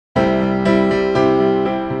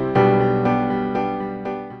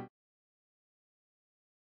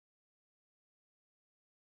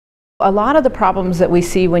A lot of the problems that we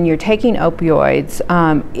see when you're taking opioids,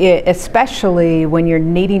 especially when you're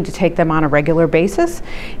needing to take them on a regular basis,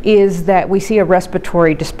 is that we see a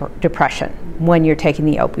respiratory depression when you're taking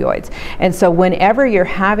the opioids. And so whenever you're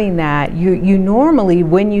having that, you normally,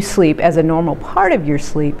 when you sleep, as a normal part of your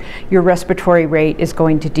sleep, your respiratory rate is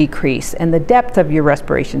going to decrease and the depth of your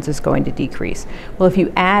respirations is going to decrease. Well, if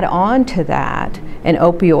you add on to that an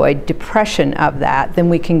opioid depression of that, then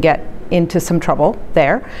we can get into some trouble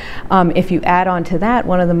there. If you add on to that,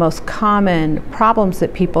 one of the most common problems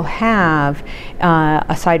that people have,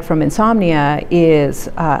 aside from insomnia, is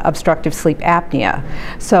obstructive sleep apnea.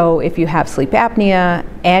 So if you have sleep apnea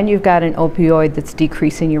and you've got an opioid that's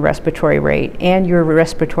decreasing your respiratory rate, and your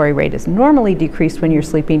respiratory rate is normally decreased when you're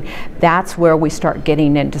sleeping, that's where we start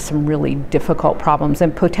getting into some really difficult problems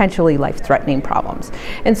and potentially life-threatening problems.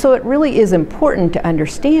 And so it really is important to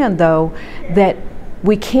understand, though, that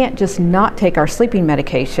we can't just not take our sleeping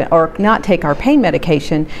medication or not take our pain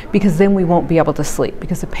medication, because then we won't be able to sleep,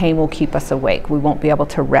 because the pain will keep us awake. We won't be able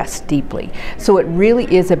to rest deeply. So it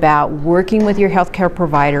really is about working with your healthcare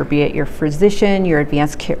provider, be it your physician, your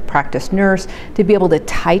advanced care practice nurse, to be able to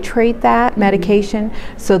titrate that medication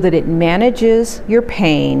so that it manages your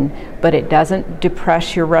pain, but it doesn't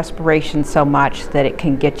depress your respiration so much that it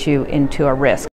can get you into a risk.